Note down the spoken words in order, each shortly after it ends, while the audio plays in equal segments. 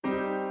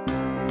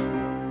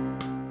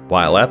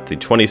While at the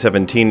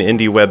 2017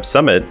 IndieWeb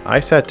Summit, I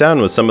sat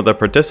down with some of the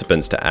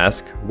participants to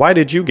ask, why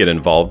did you get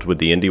involved with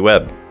the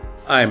IndieWeb?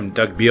 I'm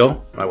Doug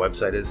Beal. My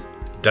website is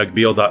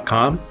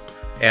dougbeal.com,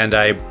 and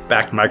I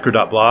backed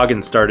Micro.blog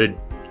and started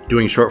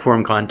doing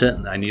short-form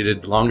content. I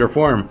needed longer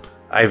form.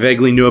 I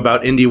vaguely knew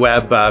about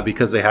IndieWeb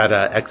because they had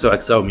a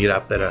XOXO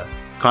meetup at a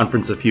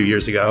conference a few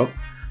years ago.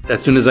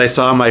 As soon as I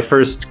saw my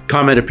first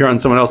comment appear on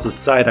someone else's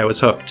site, I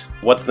was hooked.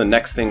 What's the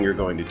next thing you're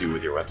going to do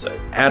with your website?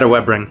 Add a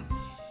web ring.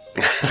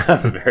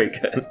 Very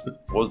good.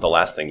 What was the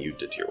last thing you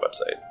did to your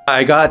website?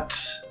 I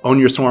got Own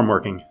Your Swarm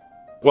working.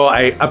 Well,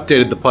 I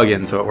updated the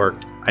plugin so it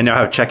worked. I now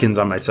have check-ins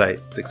on my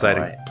site. It's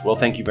exciting. All right. Well,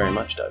 thank you very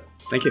much, Doug.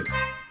 Thank you.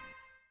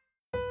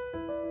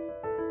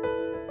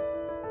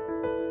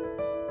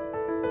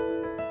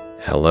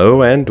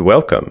 Hello and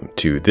welcome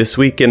to This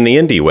Week in the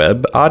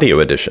IndieWeb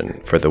audio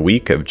edition for the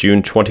week of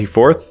June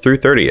 24th through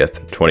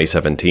 30th,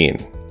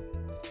 2017.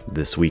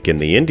 This Week in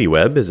the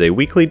IndieWeb is a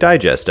weekly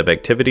digest of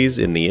activities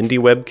in the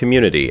IndieWeb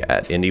community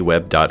at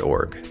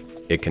indieweb.org.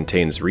 It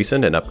contains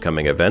recent and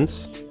upcoming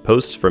events,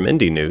 posts from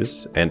Indie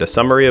News, and a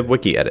summary of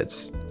wiki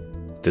edits.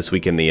 This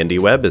Week in the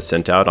IndieWeb is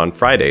sent out on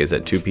Fridays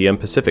at 2 p.m.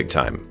 Pacific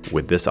Time,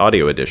 with this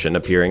audio edition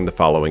appearing the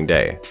following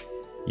day.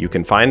 You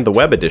can find the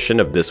web edition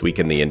of This Week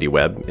in the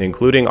IndieWeb,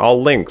 including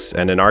all links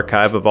and an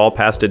archive of all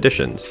past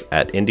editions,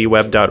 at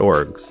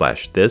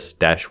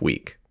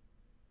indieweb.org/this-week.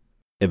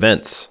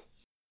 Events.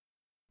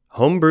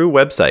 Homebrew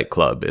Website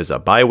Club is a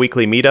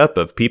bi-weekly meetup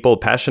of people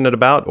passionate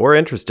about or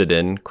interested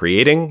in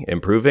creating,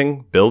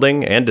 improving,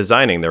 building, and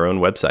designing their own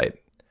website.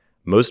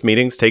 Most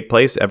meetings take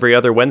place every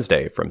other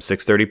Wednesday from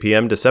 6:30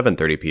 p.m. to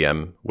 7:30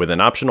 p.m., with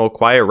an optional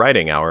quiet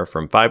writing hour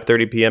from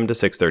 5:30 p.m. to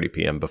 6:30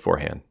 p.m.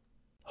 beforehand.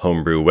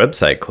 Homebrew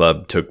Website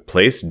Club took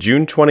place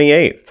June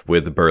 28th,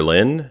 with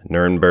Berlin,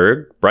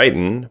 Nuremberg,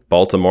 Brighton,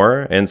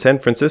 Baltimore, and San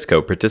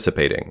Francisco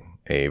participating.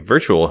 A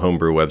virtual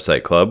Homebrew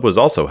Website Club was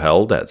also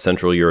held at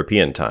Central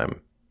European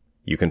Time.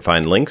 You can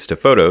find links to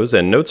photos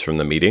and notes from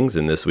the meetings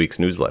in this week's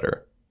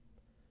newsletter.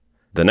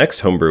 The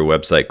next Homebrew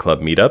Website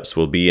Club meetups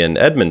will be in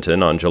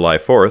Edmonton on July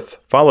 4th,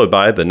 followed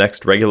by the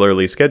next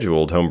regularly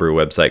scheduled Homebrew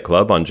Website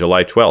Club on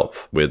July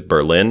 12th, with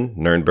Berlin,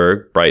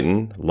 Nuremberg,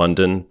 Brighton,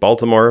 London,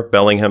 Baltimore,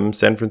 Bellingham,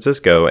 San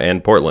Francisco,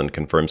 and Portland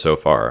confirmed so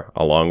far,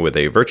 along with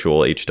a virtual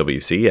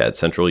HWC at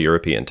Central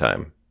European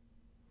Time.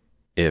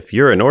 If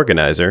you're an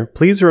organizer,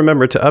 please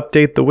remember to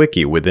update the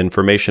wiki with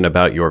information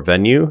about your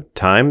venue,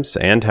 times,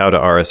 and how to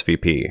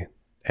RSVP.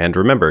 And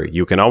remember,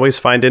 you can always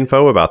find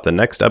info about the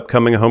next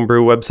upcoming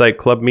Homebrew Website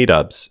Club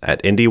meetups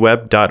at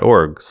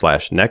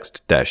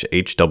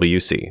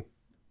indieweb.org/next-HWC.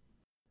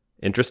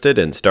 Interested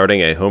in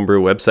starting a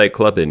Homebrew Website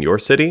Club in your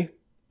city?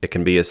 It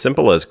can be as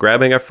simple as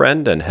grabbing a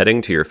friend and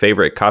heading to your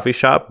favorite coffee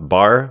shop,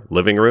 bar,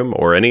 living room,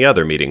 or any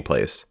other meeting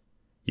place.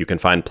 You can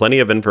find plenty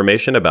of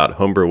information about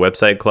Homebrew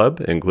Website Club,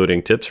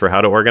 including tips for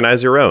how to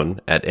organize your own,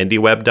 at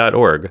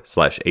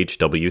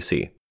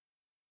indieweb.org/HWC.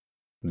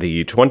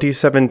 The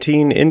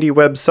 2017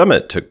 IndieWeb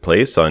Summit took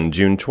place on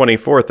June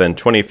 24th and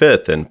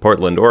 25th in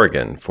Portland,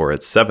 Oregon, for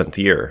its 7th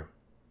year.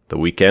 The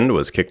weekend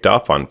was kicked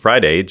off on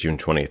Friday, June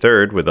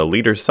 23rd, with a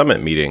Leaders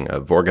Summit meeting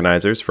of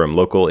organizers from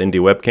local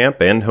IndieWeb Camp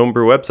and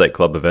Homebrew Website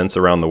Club events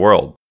around the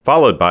world,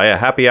 followed by a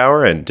happy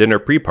hour and dinner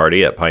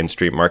pre-party at Pine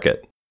Street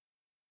Market.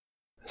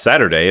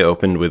 Saturday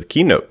opened with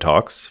keynote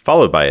talks,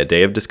 followed by a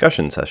day of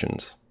discussion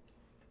sessions.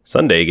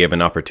 Sunday gave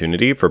an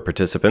opportunity for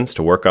participants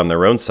to work on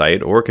their own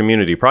site or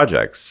community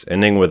projects,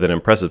 ending with an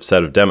impressive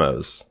set of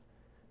demos.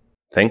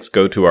 Thanks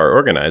go to our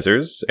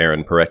organizers,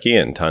 Aaron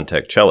Parecki and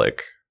Tantek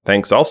Celik.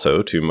 Thanks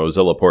also to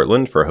Mozilla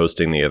Portland for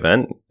hosting the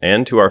event,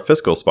 and to our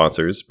fiscal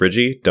sponsors,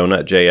 Bridgie,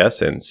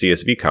 Donut.js, and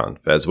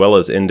CSVConf, as well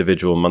as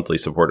individual monthly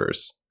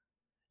supporters.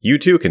 You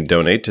too can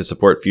donate to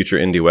support future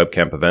Indie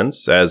WebCamp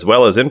events, as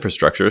well as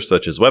infrastructure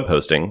such as web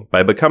hosting,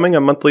 by becoming a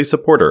monthly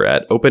supporter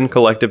at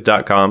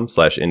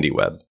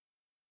opencollective.com/indieweb.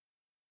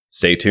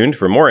 Stay tuned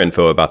for more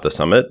info about the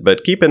summit,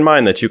 but keep in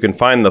mind that you can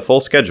find the full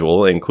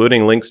schedule,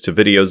 including links to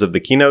videos of the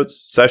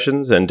keynotes,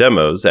 sessions, and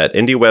demos at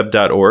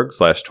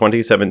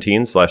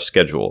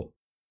indieweb.org/2017/schedule.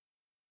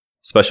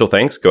 Special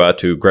thanks go out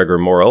to Gregor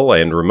Morrell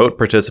and remote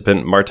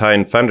participant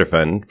Martijn van der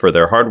Ven for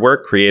their hard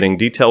work creating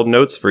detailed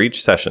notes for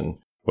each session,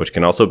 which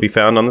can also be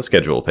found on the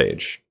schedule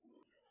page.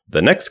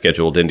 The next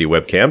scheduled Indie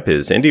WebCamp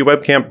is Indie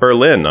WebCamp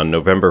Berlin on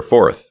November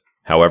 4th.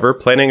 However,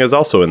 planning is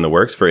also in the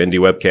works for Indie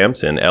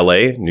WebCamps in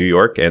LA, New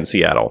York, and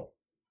Seattle.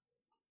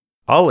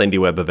 All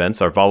IndieWeb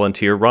events are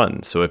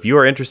volunteer-run, so if you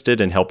are interested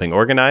in helping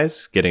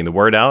organize, getting the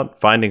word out,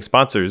 finding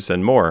sponsors,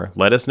 and more,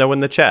 let us know in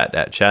the chat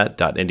at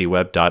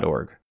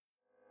chat.indieweb.org.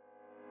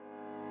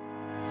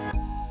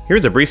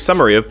 Here's a brief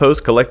summary of posts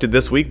collected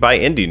this week by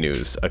Indie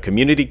News, a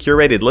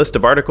community-curated list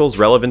of articles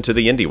relevant to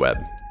the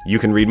IndieWeb. You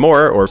can read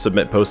more or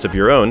submit posts of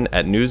your own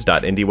at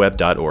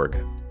news.indieweb.org.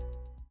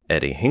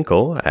 Eddie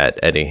Hinkle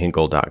at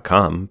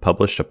eddiehinkle.com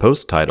published a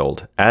post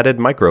titled Added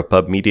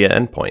Micropub Media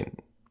Endpoint.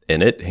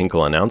 In it,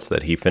 Hinkle announced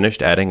that he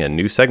finished adding a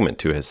new segment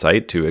to his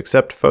site to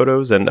accept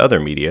photos and other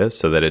media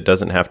so that it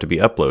doesn't have to be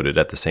uploaded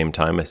at the same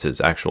time as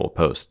his actual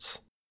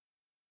posts.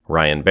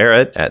 Ryan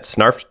Barrett at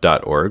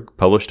snarfed.org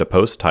published a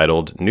post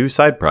titled New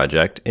Side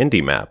Project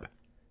IndieMap.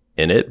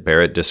 In it,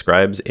 Barrett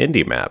describes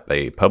IndieMap,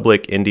 a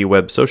public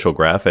IndieWeb social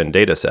graph and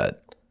dataset.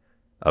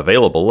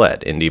 Available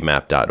at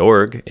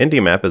indiemap.org,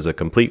 IndieMap is a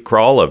complete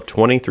crawl of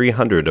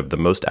 2,300 of the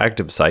most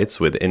active sites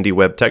with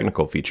IndieWeb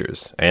technical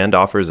features, and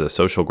offers a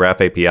social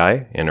graph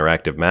API,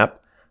 interactive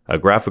map, a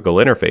graphical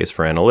interface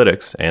for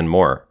analytics, and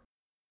more.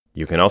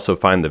 You can also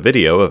find the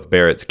video of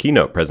Barrett's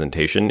keynote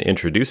presentation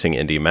introducing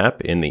IndieMap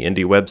in the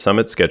IndieWeb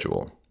Summit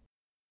schedule.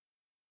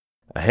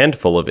 A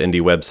handful of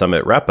IndieWeb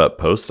Summit wrap-up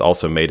posts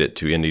also made it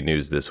to Indie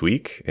News this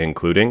week,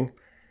 including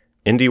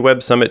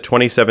IndieWeb Summit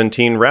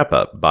 2017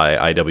 wrap-up by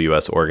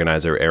IWS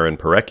organizer Aaron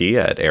Parecki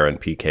at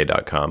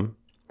aaronpk.com.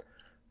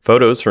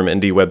 Photos from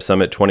IndieWeb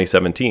Summit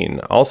 2017,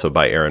 also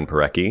by Aaron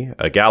Parecki,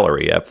 a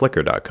gallery at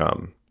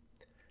flickr.com.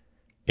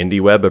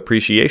 IndieWeb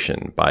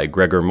Appreciation by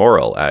Gregor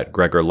Morrill at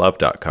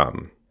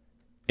gregorlove.com.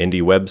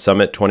 IndieWeb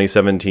Summit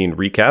 2017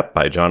 recap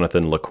by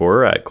Jonathan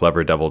LaCour at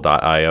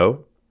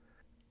cleverdevil.io.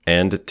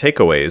 And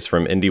Takeaways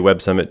from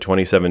IndieWeb Summit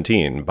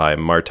 2017 by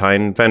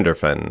Martijn van der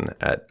Ven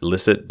at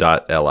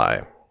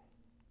licit.li.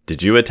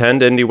 Did you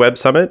attend IndieWeb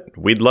Summit?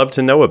 We'd love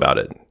to know about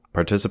it.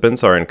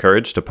 Participants are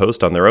encouraged to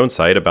post on their own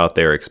site about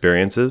their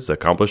experiences,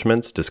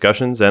 accomplishments,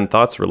 discussions, and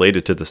thoughts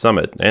related to the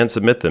summit, and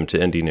submit them to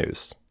Indie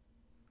News.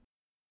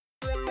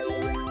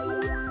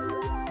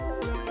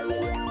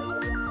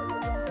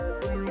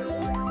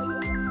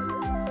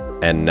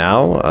 And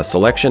now, a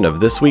selection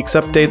of this week's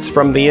updates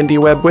from the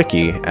IndieWeb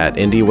Wiki at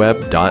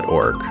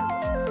indieweb.org.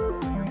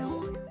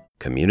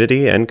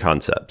 Community and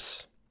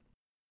Concepts.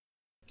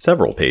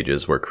 Several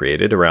pages were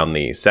created around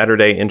the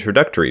Saturday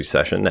introductory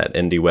session at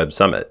IndieWeb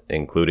Summit,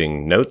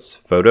 including notes,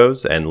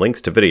 photos, and links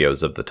to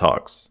videos of the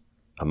talks.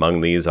 Among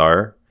these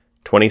are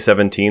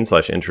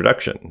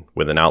 2017/introduction,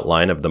 with an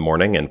outline of the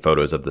morning and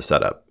photos of the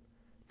setup.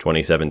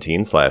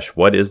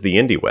 2017/What is the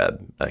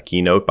IndieWeb, a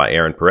keynote by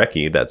Aaron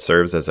Parecki that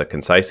serves as a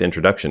concise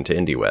introduction to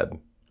IndieWeb.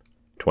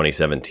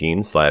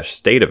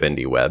 2017/State of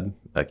IndieWeb,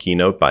 a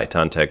keynote by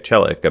Tantek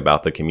Celik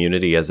about the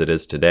community as it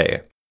is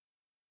today.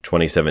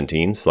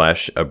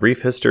 2017/A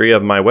Brief History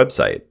of My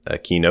Website, a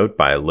keynote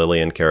by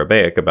Lillian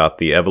Karabaic about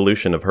the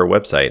evolution of her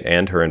website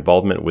and her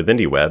involvement with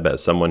IndieWeb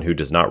as someone who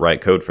does not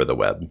write code for the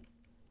web.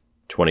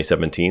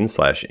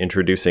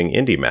 2017/Introducing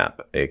IndieMap,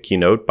 a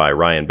keynote by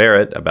Ryan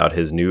Barrett about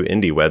his new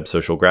IndieWeb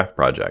social graph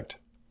project.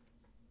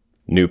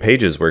 New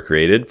pages were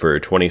created for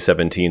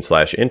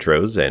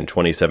 2017/intros and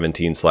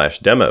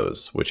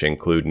 2017/demos, which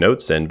include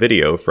notes and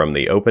video from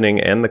the opening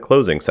and the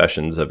closing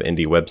sessions of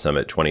IndieWeb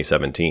Summit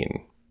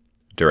 2017.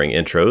 During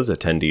intros,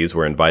 attendees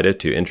were invited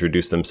to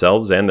introduce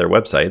themselves and their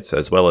websites,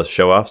 as well as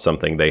show off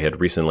something they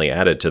had recently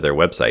added to their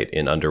website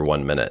in under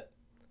 1 minute.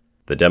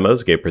 The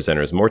demos gave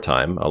presenters more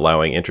time,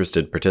 allowing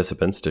interested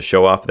participants to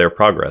show off their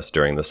progress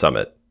during the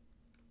summit.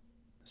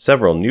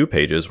 Several new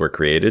pages were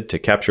created to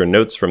capture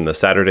notes from the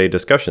Saturday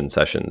discussion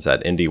sessions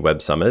at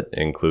IndieWeb Summit,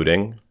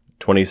 including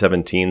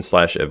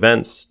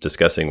 2017/events,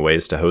 discussing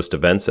ways to host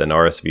events and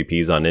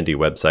RSVPs on Indie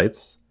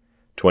websites,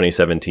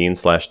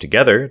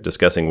 2017/together,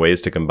 discussing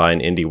ways to combine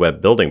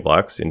IndieWeb building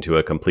blocks into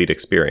a complete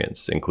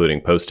experience,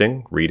 including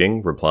posting,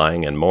 reading,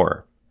 replying, and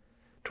more.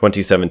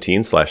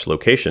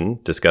 2017/location,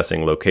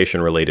 discussing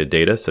location-related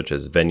data such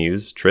as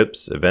venues,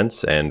 trips,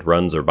 events, and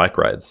runs or bike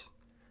rides.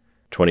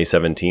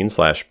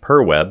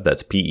 2017/perweb,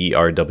 that's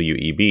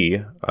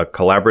PERWEB, a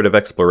collaborative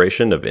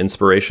exploration of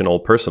inspirational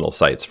personal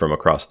sites from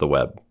across the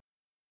web.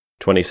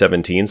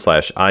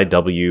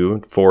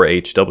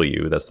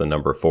 2017/IW4HW, that's the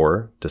number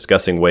 4,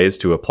 discussing ways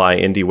to apply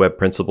IndieWeb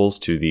principles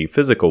to the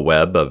physical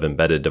web of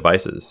embedded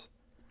devices.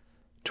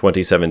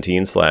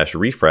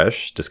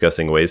 2017/refresh,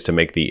 discussing ways to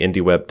make the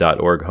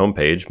indieweb.org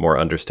homepage more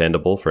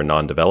understandable for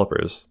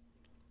non-developers.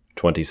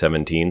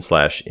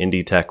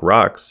 2017/IndieTech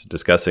Rocks,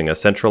 discussing a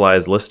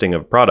centralized listing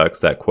of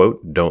products that,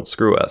 quote, don't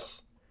screw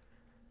us.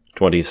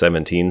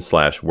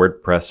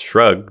 2017/WordPress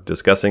Shrug,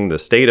 discussing the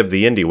state of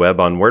the IndieWeb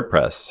on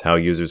WordPress, how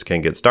users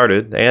can get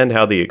started, and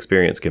how the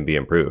experience can be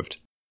improved.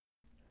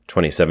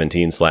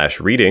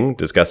 2017/reading,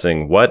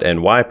 discussing what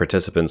and why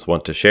participants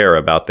want to share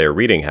about their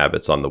reading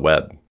habits on the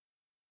web.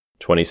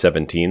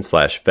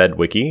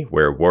 2017/FedWiki,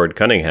 where Ward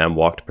Cunningham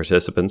walked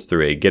participants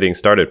through a getting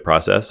started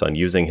process on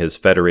using his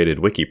federated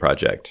wiki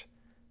project.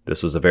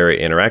 This was a very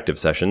interactive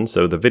session,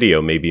 so the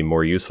video may be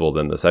more useful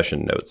than the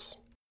session notes.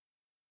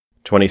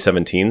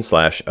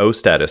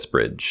 2017/OStatus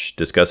Bridge,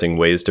 discussing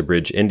ways to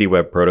bridge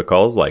IndieWeb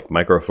protocols like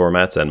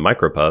microformats and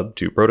micropub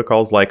to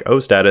protocols like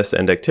OStatus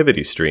and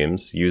activity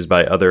streams used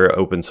by other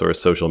open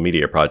source social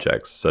media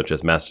projects such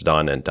as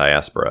Mastodon and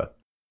Diaspora.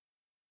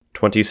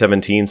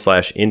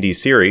 2017/Indie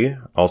Siri,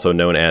 also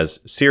known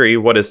as Siri,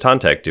 What is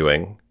Tantek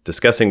Doing?,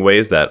 discussing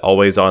ways that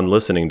always-on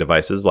listening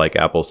devices like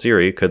Apple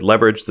Siri could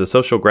leverage the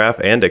social graph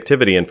and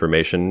activity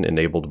information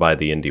enabled by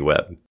the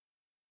IndieWeb.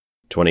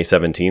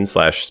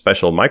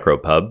 2017/Special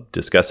Micropub,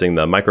 discussing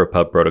the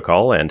Micropub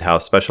protocol and how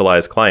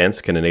specialized clients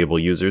can enable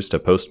users to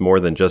post more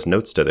than just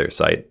notes to their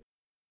site.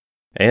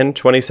 And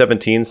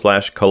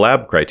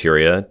 2017/Collab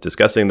Criteria,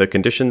 discussing the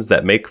conditions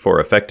that make for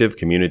effective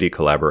community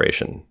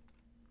collaboration.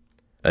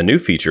 A new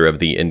feature of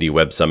the Indie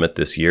Web Summit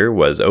this year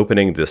was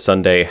opening the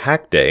Sunday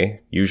Hack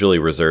Day, usually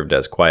reserved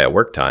as quiet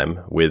work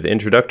time, with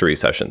introductory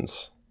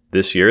sessions.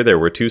 This year there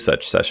were 2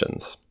 such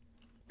sessions.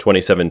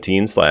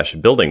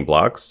 2017/Building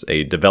Blocks,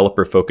 a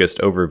developer-focused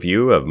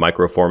overview of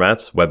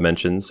microformats, web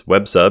mentions,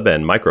 WebSub,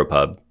 and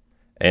MicroPub,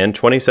 and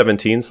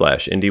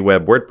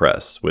 2017/IndieWeb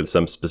WordPress, with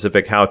some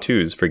specific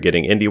how-tos for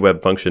getting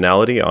IndieWeb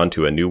functionality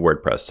onto a new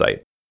WordPress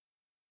site.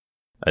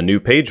 A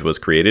new page was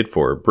created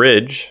for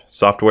Bridge,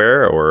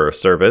 software or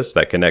service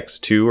that connects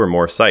 2 or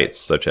more sites,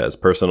 such as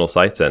personal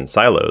sites and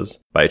silos,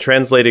 by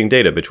translating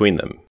data between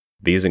them.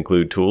 These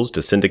include tools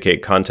to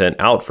syndicate content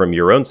out from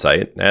your own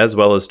site, as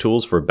well as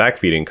tools for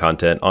backfeeding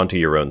content onto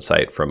your own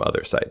site from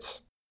other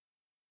sites.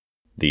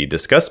 The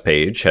Discuss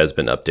page has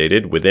been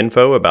updated with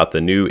info about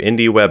the new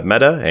IndieWeb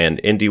Meta and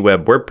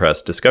IndieWeb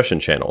WordPress discussion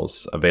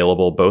channels,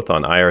 available both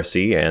on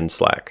IRC and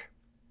Slack.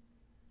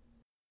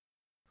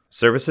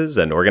 Services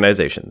and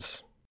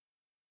organizations.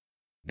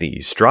 The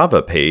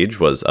Strava page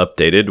was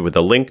updated with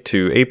a link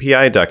to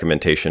API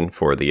documentation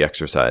for the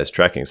exercise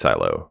tracking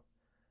silo.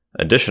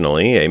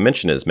 Additionally, a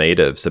mention is made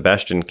of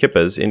Sebastian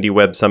Kippa's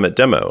IndieWeb Summit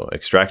demo,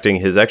 extracting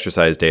his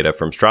exercise data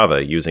from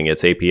Strava using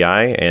its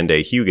API and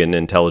a Hugin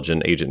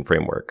intelligent agent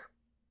framework.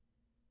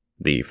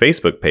 The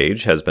Facebook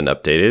page has been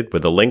updated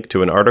with a link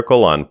to an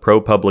article on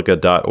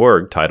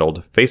ProPublica.org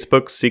titled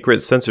 "Facebook's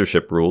Secret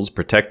Censorship Rules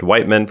Protect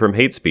White Men from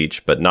Hate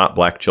Speech but Not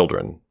Black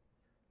Children."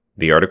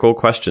 The article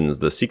questions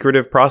the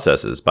secretive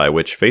processes by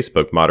which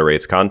Facebook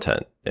moderates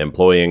content,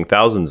 employing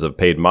thousands of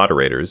paid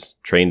moderators,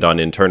 trained on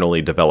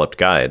internally developed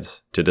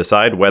guides, to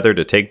decide whether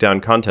to take down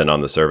content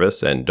on the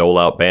service and dole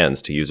out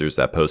bans to users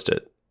that post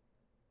it.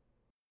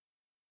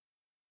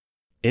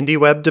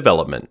 IndieWeb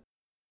development.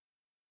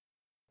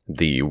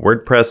 The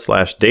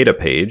WordPress/data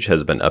page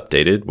has been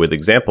updated with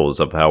examples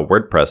of how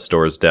WordPress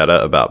stores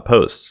data about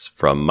posts,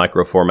 from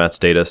microformats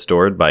data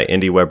stored by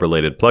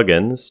IndieWeb-related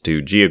plugins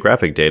to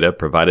geographic data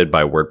provided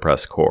by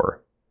WordPress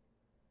core.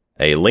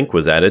 A link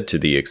was added to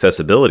the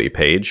accessibility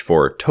page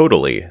for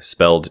Totally,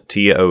 spelled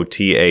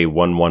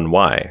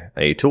TOTA11Y,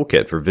 a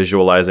toolkit for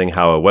visualizing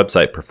how a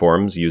website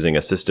performs using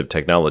assistive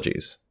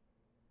technologies.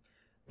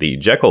 The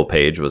Jekyll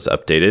page was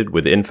updated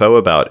with info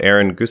about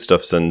Aaron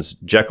Gustafson's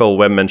Jekyll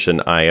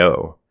WebMention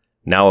IO.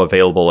 Now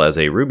available as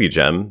a Ruby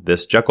gem,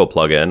 this Jekyll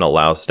plugin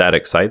allows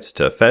static sites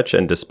to fetch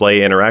and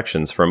display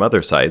interactions from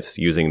other sites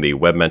using the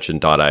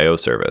WebMention.io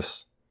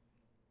service.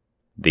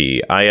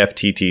 The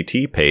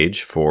IFTTT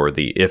page for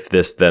the If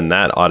This Then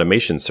That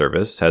automation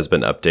service has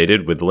been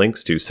updated with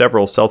links to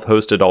several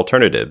self-hosted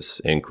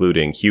alternatives,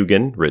 including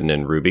Hugin, written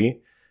in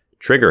Ruby,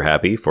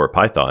 TriggerHappy for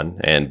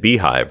Python, and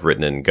Beehive,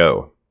 written in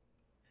Go.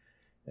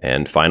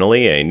 And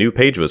finally, a new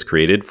page was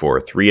created for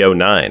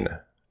 309.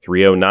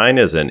 309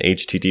 is an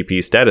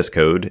HTTP status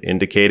code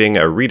indicating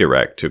a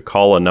redirect to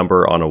call a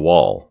number on a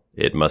wall.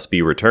 It must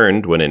be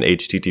returned when an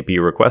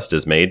HTTP request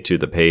is made to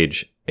the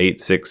page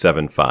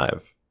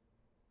 8675.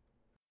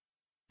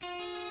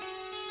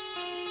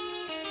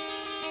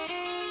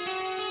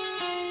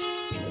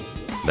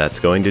 That's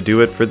going to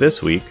do it for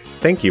this week.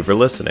 Thank you for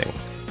listening.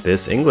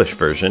 This English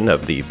version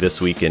of the This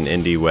Week in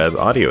Indie Web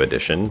audio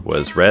edition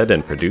was read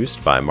and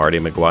produced by Marty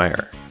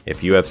McGuire.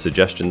 If you have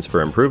suggestions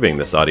for improving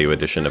this audio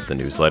edition of the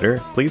newsletter,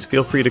 please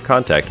feel free to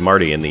contact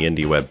Marty in the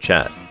Indie Web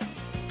chat.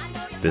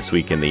 This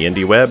Week in the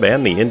Indie Web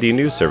and the Indie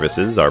News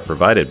Services are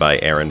provided by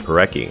Aaron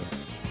Parecki.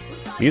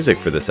 Music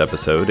for this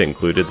episode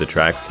included the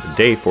tracks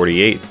Day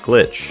 48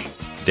 Glitch,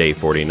 Day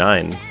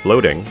 49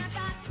 Floating,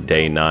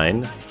 Day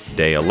 9,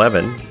 Day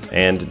 11,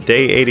 and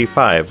Day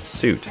 85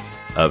 Suit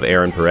of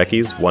Aaron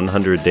Parecki's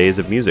 100 Days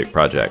of Music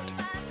project.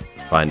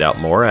 Find out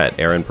more at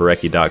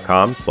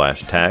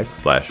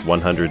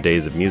aaronparecki.com/tag/100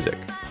 Days of Music,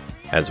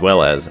 as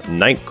well as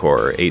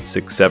Nightcore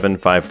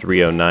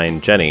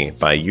 8675309 Jenny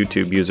by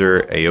YouTube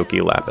user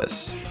Aoki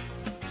Lapis.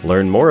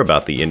 Learn more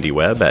about the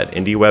IndieWeb at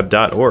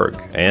indieweb.org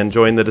and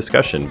join the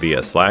discussion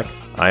via Slack,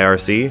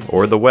 IRC,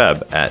 or the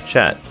web at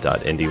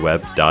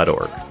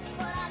chat.indieweb.org.